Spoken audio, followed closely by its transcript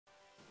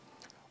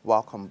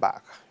Welcome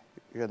back.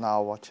 You're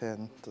now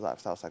watching the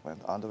lifestyle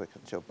segment on the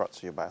Weekend Show brought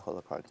to you by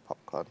Holocron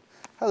Popcorn.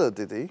 Hello,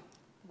 Didi.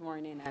 Good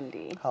morning,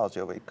 Andy. How's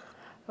your week?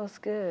 It was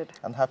good.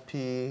 And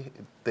happy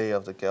Day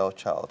of the Girl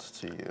Child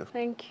to you.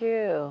 Thank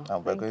you.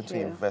 And we're going to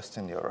invest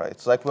in your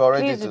rights, like we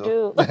already Please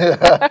do.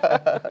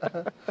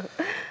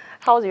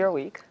 How's your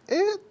week?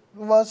 It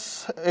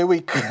was a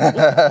week.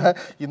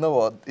 You know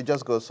what? It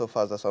just goes so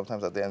fast that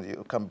sometimes at the end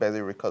you can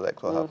barely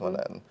recollect what happened,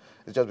 and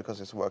it's just because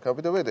it's work. And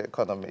with the way the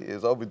economy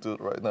is, all we do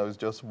right now is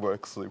just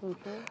work, sleep,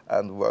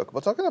 and work.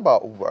 But talking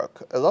about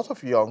work, a lot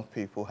of young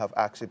people have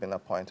actually been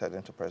appointed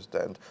into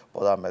President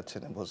Bola Ahmed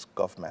Tinubu's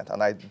government,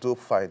 and I do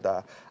find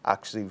that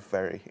actually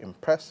very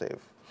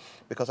impressive,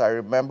 because I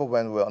remember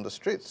when we were on the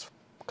streets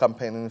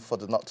campaigning for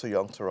the Not Too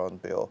Young to Run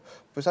bill.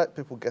 Besides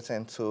people getting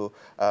into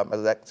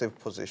elective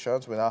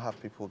positions, we now have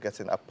people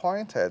getting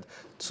appointed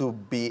to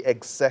be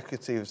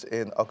executives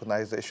in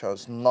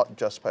organizations, not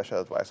just special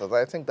advisors.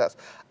 I think that's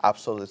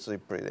absolutely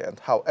brilliant.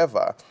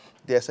 However,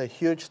 there's a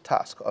huge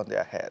task on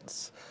their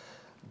heads.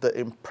 The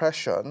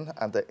impression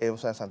and the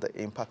influence and the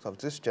impact of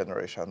this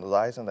generation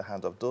lies in the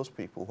hands of those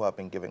people who have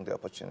been given the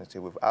opportunity.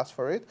 We've asked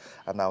for it,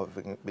 and now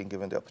we've been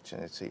given the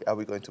opportunity. Are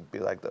we going to be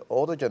like the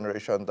older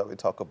generation that we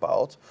talk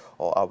about,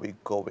 or are we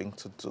going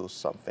to do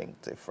something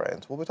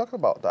different? We'll be talking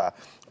about that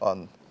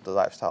on the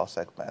lifestyle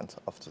segment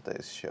of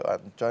today's show.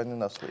 And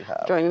joining us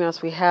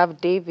we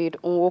have David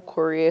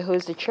Nwokore, who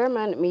is the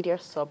chairman, Media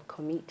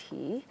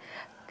Subcommittee.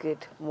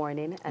 Good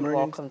morning and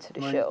welcome to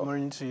the show.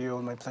 Morning to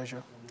you, my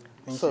pleasure.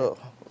 Thank you.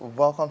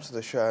 Welcome to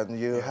the show, and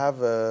you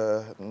have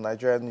a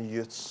Nigerian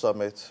Youth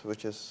Summit,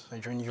 which is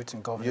Nigerian Youth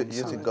in Governance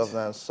Youth in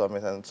Governance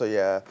Summit, and so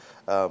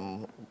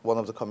one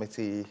of the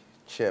committee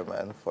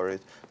chairmen for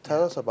it.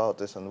 Tell us about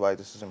this and why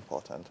this is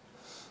important.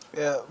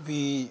 Yeah,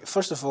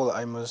 first of all,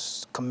 I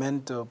must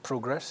commend the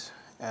progress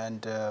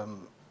and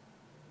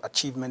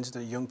achievements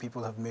that young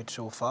people have made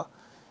so far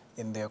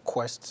in their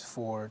quest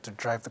to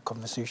drive the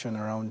conversation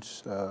around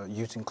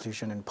youth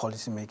inclusion in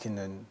policy making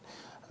and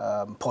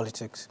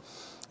politics.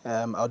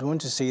 I'd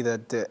want to say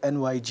that the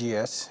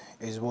NYGS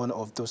is one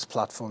of those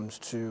platforms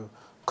to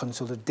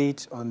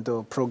consolidate on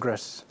the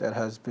progress that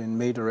has been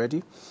made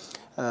already.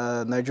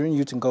 Nigerian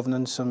Youth in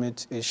Governance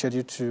Summit is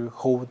scheduled to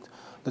hold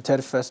the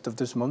 31st of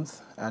this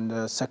month and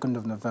the 2nd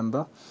of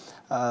November.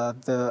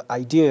 The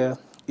idea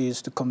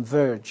is to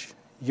converge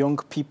young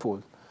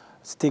people,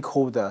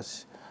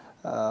 stakeholders,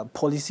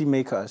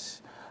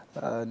 policymakers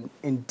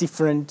in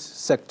different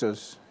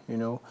sectors,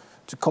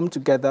 to come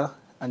together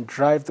and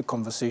drive the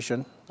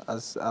conversation,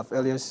 as I've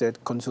earlier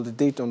said,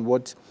 consolidate on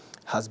what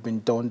has been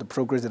done, the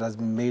progress that has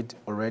been made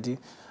already.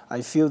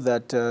 I feel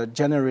that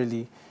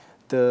generally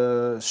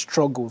the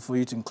struggle for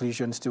youth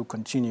inclusion still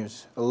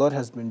continues. A lot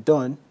has been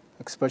done,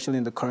 especially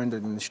in the current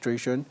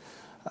administration.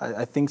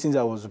 I think since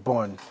I was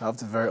born, I have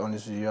to be very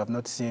honest with you, I've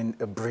not seen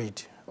a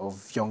breed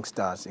of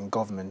youngsters in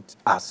government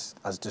as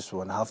this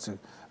one. I have to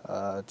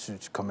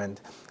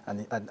commend,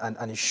 and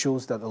it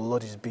shows that a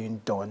lot is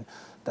being done,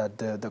 that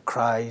the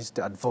cries,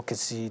 the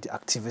advocacy, the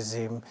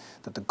activism,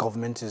 that the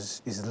government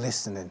is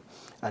listening.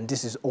 And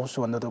this is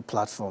also another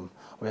platform.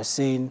 We're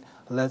saying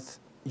let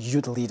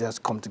youth leaders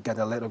come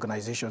together, let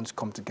organizations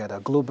come together.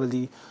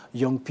 Globally,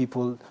 young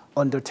people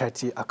under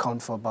 30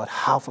 account for about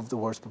half of the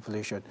world's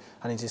population.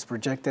 And it is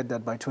projected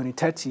that by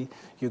 2030,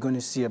 you're going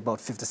to see about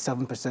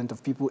 57%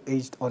 of people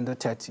aged under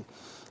 30.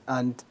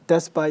 And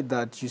despite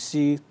that, you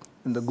see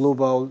in the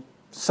global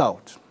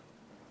south,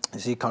 you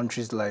see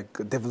countries like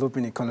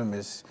developing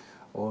economies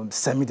or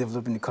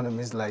semi-developing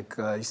economies like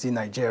you see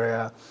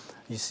Nigeria,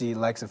 you see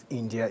likes of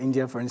India.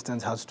 India, for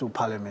instance, has 2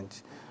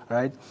 parliaments.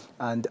 Right?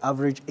 And the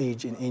average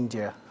age in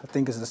India, I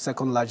think is the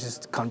second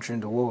largest country in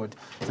the world,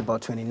 it's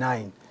about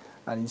 29.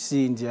 And you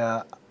see in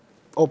their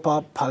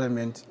upper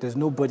parliament, there's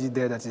nobody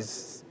there that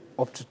is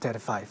up to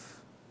 35.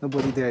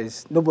 Nobody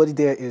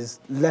there is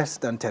less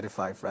than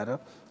 35, rather,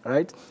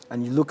 right?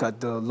 And you look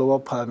at the lower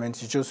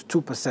parliament, it's just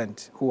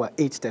 2% who are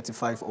age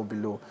 35 or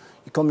below.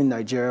 You come in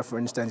Nigeria, for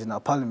instance, in our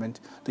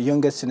parliament, the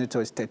youngest senator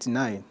is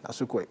 39. I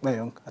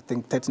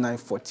think 39,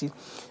 40.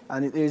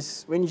 And it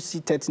is, when you see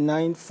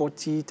 39,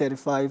 40,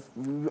 35,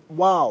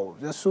 wow,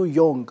 they're so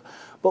young.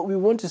 But we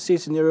want to see a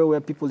scenario where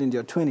people in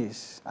their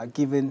 20s are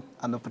given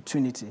an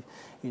opportunity.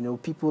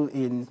 People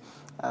in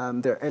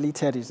their early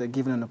 30s are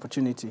given an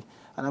opportunity.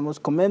 And I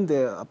must commend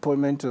the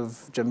appointment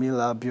of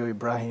Jamila Bio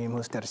Ibrahim,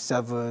 who's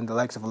 37, the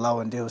likes of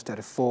Lawande, who's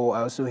 34.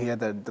 I also hear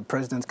that the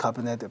president's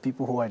cabinet are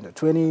people who are in their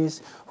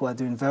 20s, who are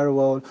doing very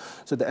well.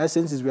 So the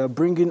essence is we are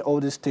bringing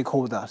all the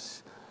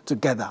stakeholders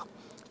together.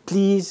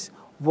 Please,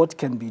 what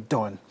can be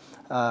done?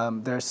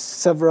 There are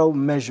several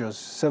measures,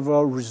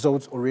 several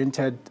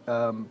results-oriented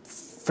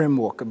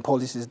framework and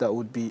policies that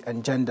would be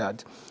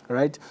engendered,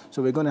 right?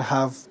 So we're going to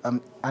have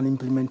an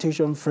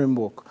implementation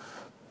framework,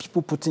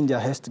 people putting their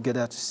heads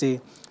together to say,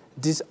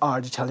 these are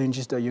the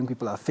challenges that young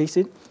people are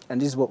facing, and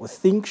this is what we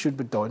think should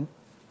be done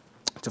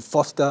to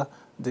foster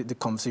the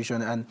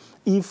conversation. And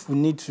if we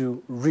need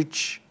to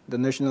reach out to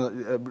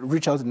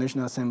the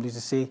National Assembly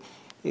to say,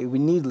 hey, we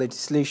need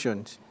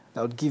legislation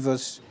that would give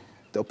us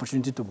the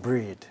opportunity to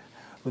breathe,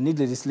 We need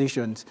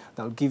legislations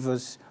that will give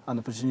us an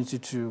opportunity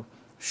to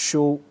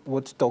show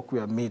what stock we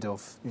are made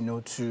of, you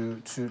know,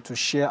 to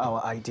share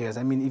our ideas.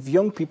 I mean, if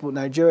young people,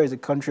 Nigeria is a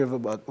country of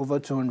about over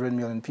 200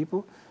 million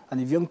people,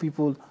 and if young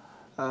people,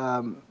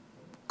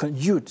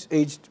 youth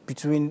aged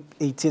between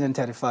 18 and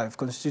 35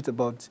 constitute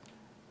about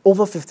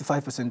over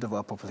 55% of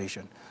our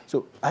population.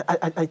 So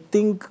I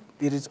think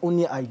it is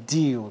only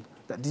ideal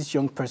that this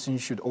young person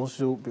should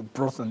also be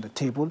brought on the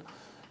table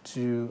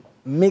to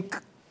make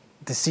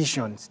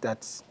decisions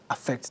that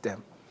affect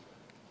them.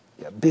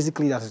 Yeah,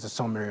 basically, that is the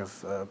summary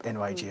of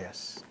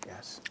NYGS.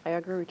 Yes. I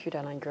agree with you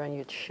that Nigerian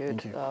youth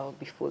should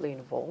be fully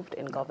involved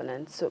in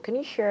governance. So can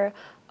you share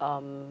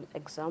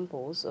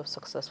examples of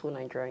successful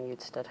Nigerian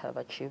youths that have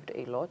achieved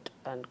a lot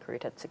and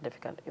created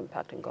significant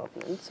impact in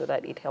governance so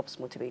that it helps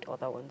motivate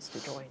other ones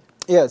to join?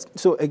 Yes.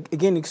 So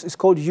again, it's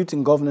called Youth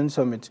in Governance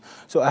Summit.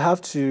 So I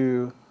have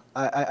to,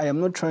 I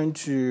am not trying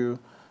to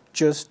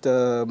just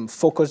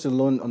focus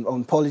alone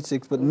on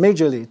politics, but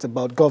majorly it's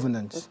about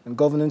governance, and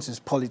governance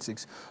is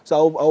politics.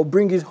 So I'll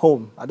bring it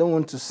home. I don't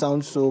want to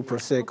sound so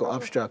prosaic or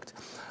abstract.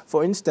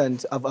 For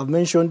instance, I've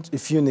mentioned a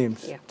few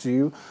names to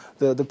you.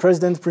 The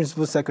President's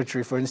Principal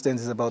Secretary, for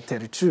instance, is about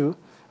 32,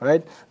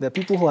 right? There are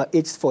people who are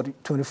aged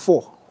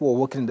 24 who are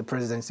working in the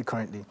presidency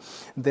currently.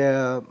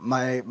 They're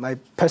my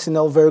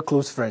personal, very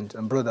close friend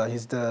and brother.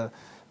 He's the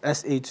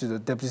SA to the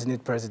Deputy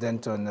Senate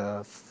President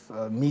on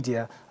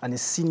media, and a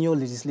senior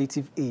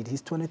legislative aide.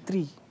 He's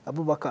 23,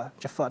 Abubakar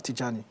Jafar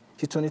Tijani.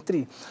 He's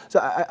 23. So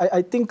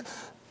I think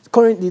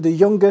currently the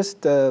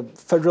youngest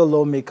federal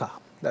lawmaker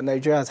that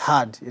Nigeria has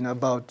had in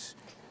about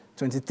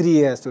 23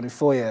 years,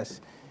 24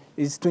 years,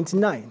 is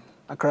 29,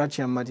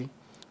 Akarachi Amadi.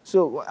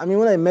 So, I mean,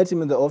 when I met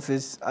him in the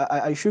office,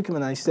 I shook him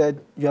and I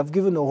said, you have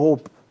given a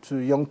hope to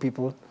young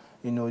people,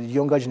 you know, the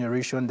younger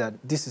generation, that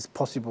this is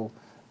possible,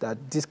 that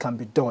this can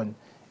be done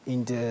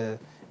in the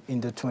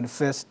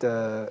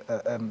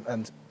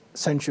 21st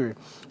century.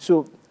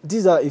 So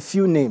these are a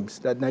few names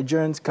that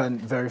Nigerians can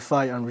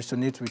verify and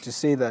resonate with to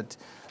say that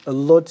a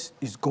lot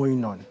is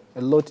going on.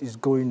 A lot is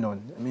going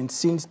on. I mean,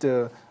 since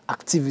the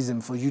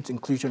activism for youth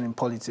inclusion in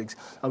politics,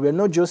 and we're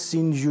not just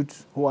seeing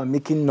youth who are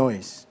making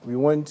noise. We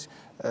want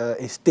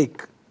a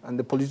stake in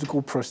the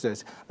political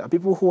process.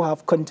 People who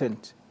have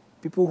content,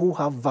 people who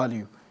have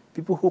value,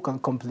 people who can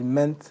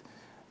complement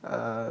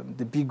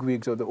the big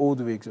wigs or the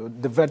old wigs or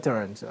the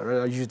veterans. I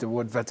rather use the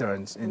word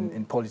veterans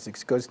in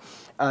politics, because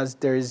as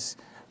there is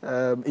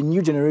a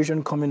new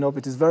generation coming up,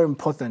 it is very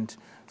important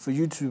for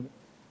you to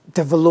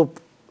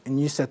develop a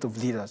new set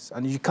of leaders,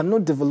 and you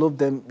cannot develop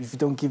them if you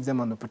don't give them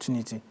an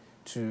opportunity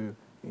to,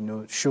 you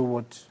know, show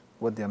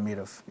what they are made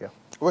of. Yeah.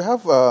 We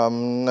have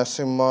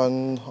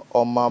Nasimon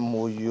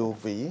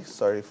Omamuyuvi,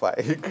 sorry if I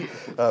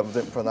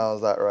didn't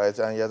pronounce that right,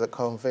 and you're the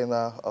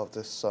convener of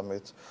this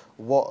summit.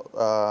 What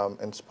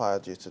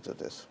inspired you to do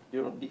this?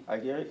 You know, the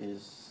idea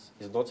is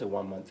not a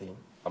one-man thing.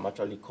 I'm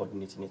actually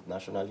coordinating it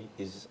nationally.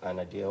 It's an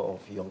idea of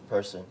young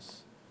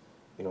persons,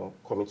 you know,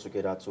 coming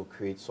together to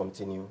create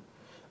something new.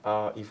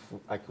 If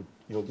I could,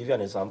 you know, give you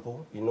an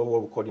example, you know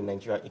what we call the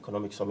Nigeria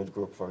Economic Summit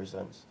Group, for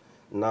instance.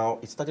 Now,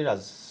 it started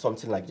as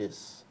something like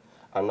this.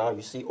 And now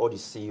you see all the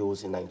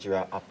CEOs in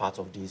Nigeria are part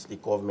of this. The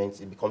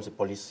government, it becomes a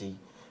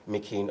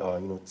policy-making, you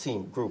know,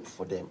 team, group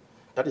for them.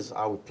 That is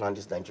how we plan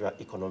this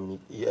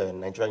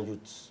Nigerian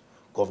Youth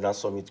Governance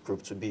Summit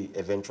Group to be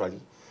eventually.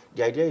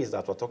 The idea is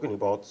that we're talking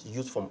about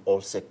youth from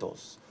all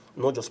sectors,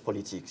 not just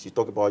politics. You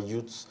talk about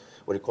youth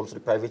when it comes to the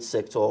private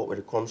sector, when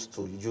it comes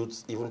to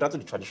youth, even down to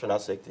the traditional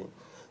sector.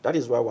 That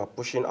is why we're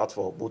pushing out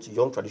for both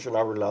young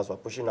traditional rulers, we're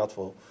pushing out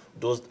for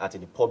those that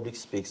in the public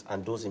space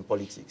and those in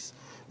politics.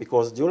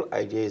 Because the whole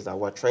idea is that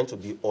we're trying to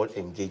be all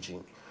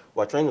engaging.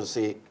 We're trying to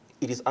say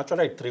it is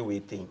actually a three-way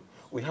thing.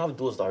 We have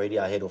those that are already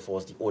ahead of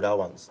us, the older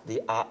ones. They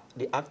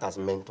act as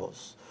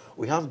mentors.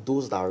 We have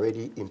those that are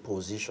already in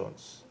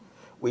positions,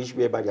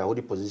 whereby they are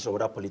holding position,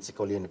 whether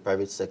politically in the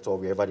private sector or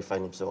wherever they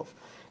find themselves.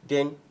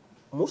 Then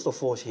most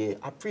of us here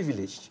are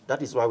privileged.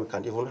 That is why we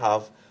can even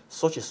have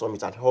such a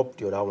summit and help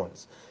the other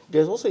ones.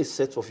 There's also a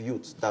set of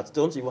youths that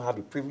don't even have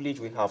the privilege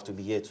we have to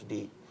be here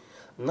today.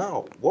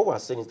 Now, what we're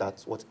saying is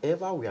that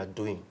whatever we are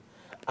doing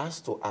has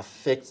to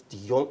affect the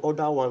young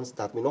other ones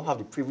that may not have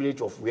the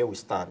privilege of where we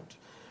stand.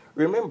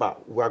 Remember,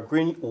 we are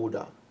growing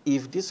older.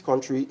 If this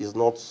country is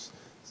not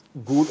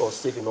good or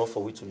safe enough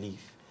for we to live,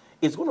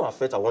 it's going to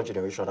affect our one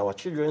generation, our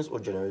children's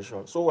old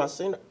generation. So we're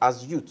saying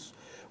as youths,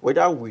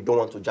 whether we don't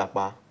want to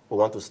japa, we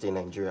want to stay in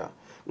Nigeria.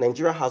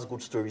 Nigeria has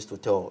good stories to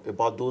tell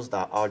about those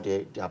that are out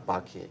there, they are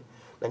back here.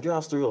 Nigeria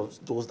has stories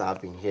of those that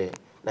have been here.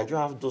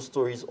 Nigeria has those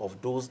stories of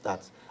those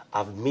that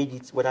have made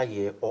it, whether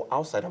here or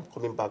outside, and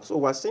coming back. So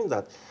we're saying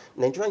that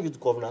Nigerian Youth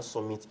Governance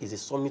Summit is a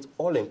summit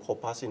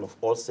all-encompassing of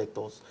all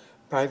sectors,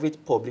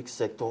 private, public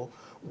sector,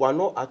 we're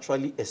not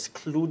actually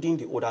excluding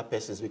the older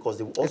persons because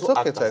they will It's also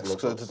okay act to as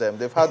exclude mentors. them.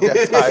 They've had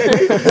their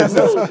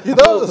time. You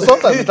know,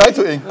 sometimes you try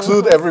to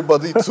include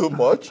everybody too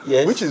much,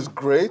 Yes. which is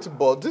great,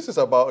 but this is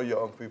about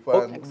young people,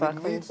 and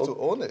Exactly. we need to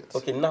own it.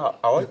 Okay, now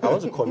I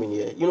want to come in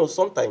here. You know,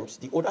 sometimes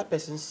the older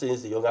person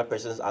says the younger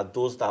persons are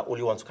those that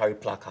only want to carry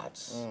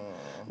placards.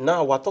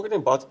 Now we're talking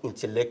about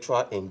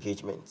intellectual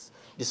engagements.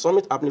 The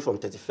summit happening from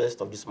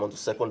 31st of this month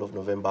to 2nd of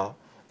November.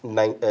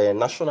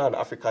 National and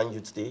African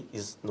Youth Day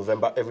is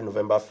every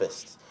November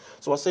 1st.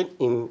 So I said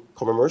in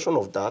commemoration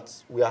of that,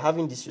 we are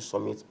having this youth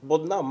summit.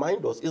 But now,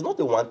 mind us, it's not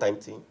a one-time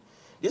thing.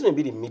 This may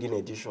be the maiden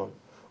edition,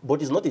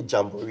 but it's not a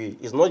jamboree.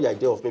 It's not the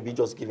idea of maybe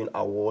just giving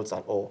awards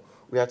and all.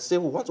 We had said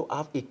we want to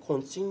have a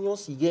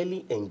continuous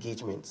yearly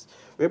engagement,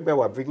 whereby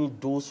we're bringing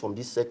those from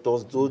these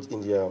sectors, those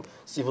in the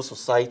civil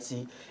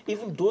society,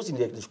 even those in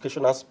the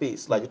educational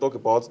space. Like you talk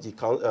about the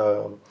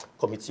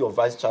Committee of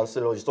Vice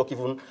Chancellors, you talk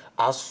even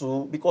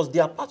ASU, because they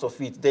are part of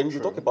it. Then you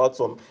talk about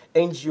some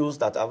NGOs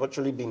that have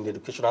actually been in the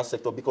educational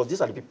sector, because these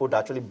are the people that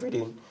actually bring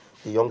in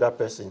the younger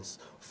persons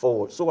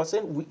forward. So we're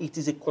saying it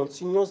is a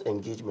continuous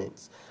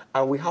engagement.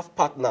 And we have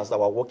partners that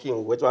we're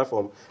working with, whether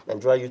from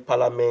Nigeria Youth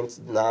Parliament,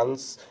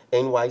 NANS,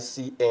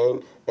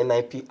 NYCN,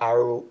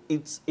 NIPRO.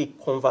 It's a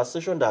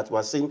conversation that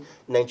we're saying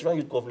Nigerian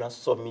Youth Governance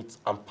Summit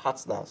and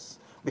partners,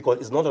 because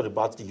it's not all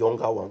about the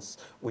younger ones.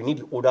 We need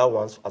the older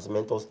ones as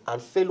mentors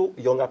and fellow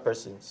younger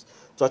persons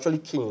to actually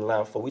key in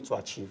line for we to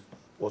achieve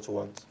what we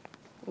want.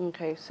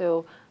 Okay,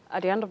 so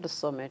at the end of the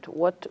summit,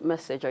 what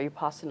message are you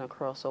passing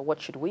across, or what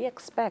should we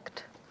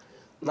expect?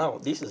 Now,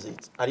 this is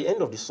it. At the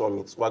end of the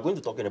summit, we're going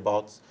to be talking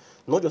about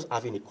not just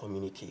having a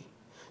communique.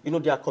 You know,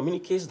 there are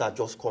communiques that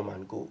just come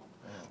and go.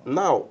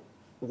 Now,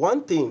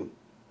 one thing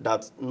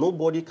that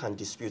nobody can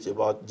dispute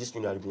about this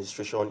new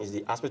administration is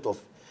the aspect of,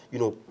 you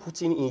know,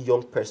 putting in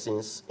young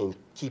persons in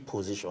key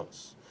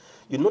positions.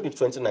 You know, the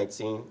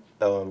 2019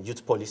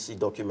 youth policy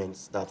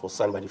documents that was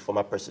signed by the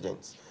former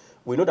president,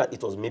 we know that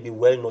it was maybe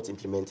well not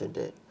implemented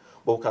there.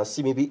 But we can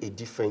see maybe a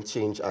different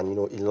change and, you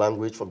know, in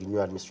language from the new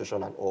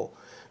administration and all.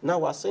 Now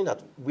we're saying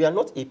that we are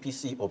not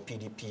APC or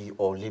PDP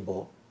or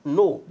Labour.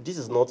 No, this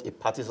is not a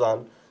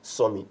partisan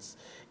summit.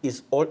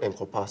 It's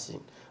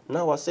all-encompassing.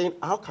 Now we're saying,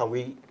 how can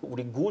we, with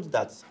the good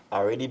that's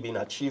already been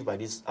achieved by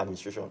this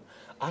administration,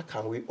 how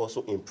can we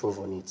also improve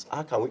on it?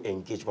 How can we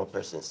engage more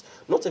persons?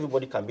 Not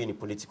everybody can be in a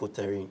political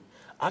terrain.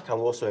 How can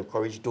we also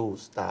encourage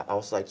those that are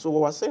outside? So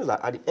what we're saying is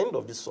that at the end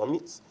of this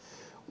summit,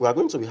 we are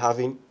going to be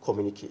having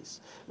communiques.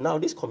 Now,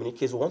 these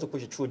communiques, we want to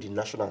push it through the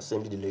National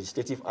Assembly, the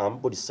legislative arm,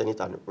 both the Senate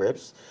and the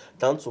reps,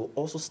 down to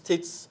also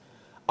states,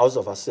 House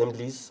of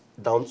Assemblies,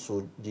 down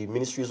to the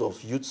ministries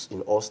of youths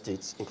in all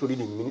states,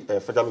 including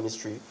the Federal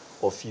Ministry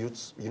of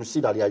Youth. You see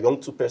that there are young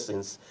two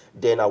persons,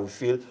 then I will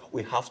feel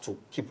we have to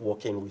keep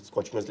working with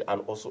continuously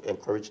and also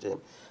encourage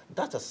them.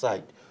 That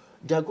aside,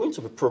 there are going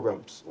to be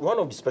programs. One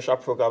of the special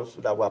programs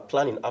that we're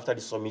planning after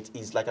the summit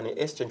is like an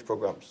exchange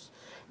programs.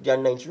 There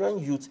are Nigerian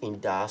youth in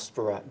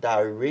diaspora that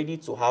are ready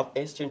to have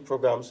exchange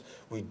programs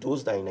with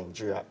those that are in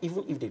Nigeria,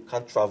 even if they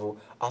can't travel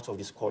out of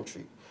this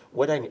country.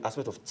 Whether in the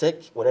aspect of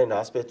tech, whether in the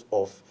aspect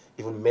of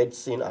even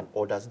medicine and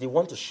others, they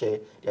want to share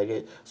their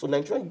idea. So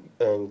Nigerian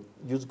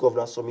Youth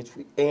Governance Summit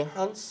will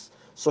enhance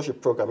such a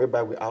program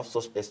whereby we have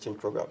such exchange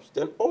programs.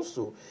 Then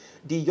also,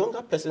 the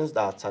younger persons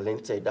that are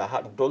talented,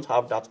 that don't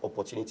have that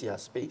opportunity and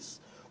space,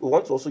 we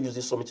want to also use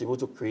this summit to be able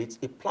to create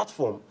a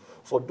platform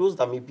for those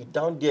that may be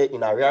down there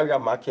in our area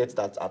markets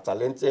that are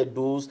talented,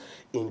 those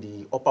in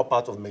the upper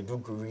part of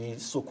Maiduguri,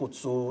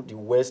 Sokoto, the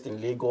west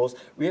in Lagos,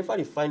 wherever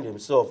they find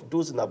themselves,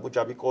 those in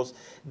Abuja, because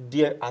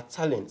there are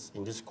talents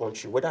in this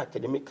country, whether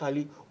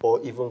academically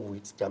or even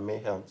with their mere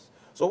hands.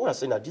 So we are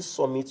saying that this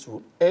summit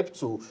will help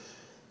to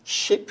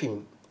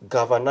shaping,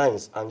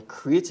 galvanize, and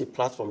create a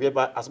platform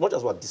whereby as much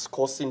as we're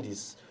discussing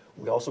this,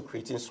 we're also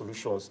creating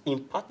solutions in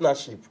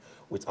partnership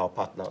with our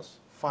partners.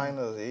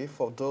 Finally,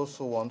 for those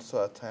who want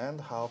to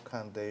attend, how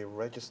can they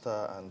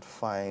register and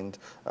find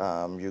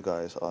you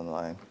guys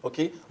online?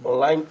 Okay,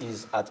 online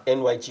is at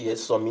NYGS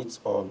Summit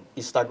on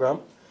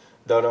Instagram.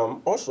 Then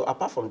also,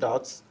 apart from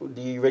that,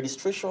 the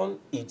registration,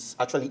 it's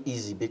actually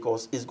easy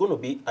because it's going to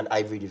be an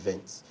hybrid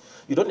event.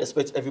 You don't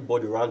expect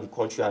everybody around the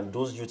country and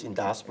those youth in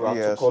diaspora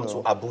to come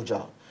to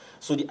Abuja.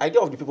 So the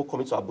idea of the people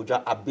coming to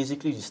Abuja are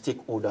basically the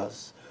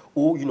stakeholders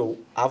who, you know,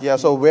 have... Yeah,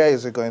 so where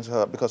is it going to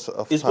happen? Because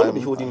of it's time, going to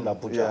be holding in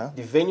Abuja. Yeah.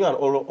 The venue and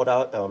all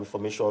other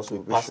informations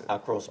will pass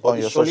across. But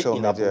it's surely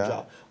in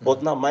Abuja.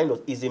 But now, mind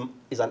you,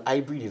 is an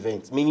hybrid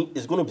event, meaning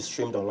it's going to be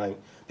streamed online.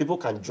 People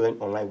can join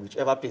online,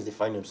 whichever place they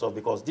find themselves,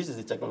 because this is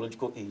the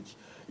technological age.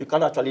 You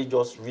can't actually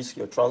just risk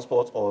your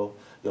transport or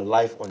your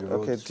life on the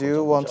road. Okay, do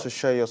you want to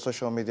share your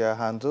social media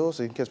handles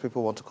in case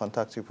people want to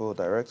contact people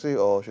directly,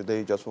 or should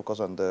they just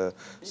focus on the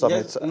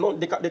summit? Yes, no,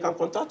 they can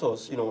contact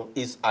us. You know,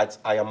 it's at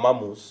I am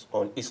Mamus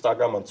on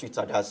Instagram and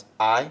Twitter. That's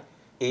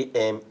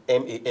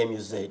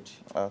IAMMAMUZ.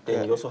 Okay.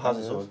 Then he also has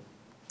his own.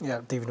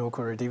 Yeah, David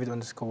Okore,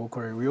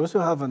 David_Okore. We also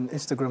have an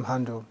Instagram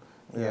handle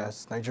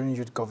Yes, Nigerian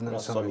Youth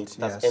Governance Summit.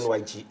 That's Yes.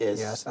 NYGS.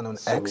 Yes, and on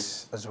Summit.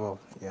 X as well.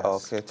 Yes.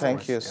 Okay,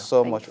 thank you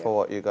so much for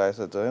what you guys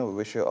are doing. We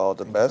wish you all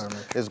the best.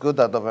 It's good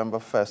that November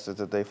 1st is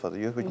the day for the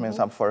youth, which means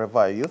I'm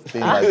forever a youth,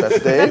 being my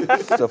birthday.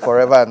 So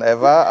forever and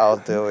ever, I'll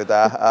deal with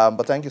that.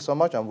 But thank you so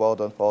much and well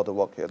done for all the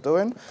work you're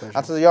doing. Pleasure.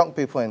 And to the young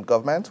people in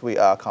government, we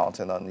are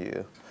counting on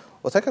you.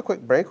 We'll take a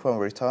quick break. When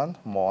we return,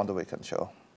 more on The Weekend Show.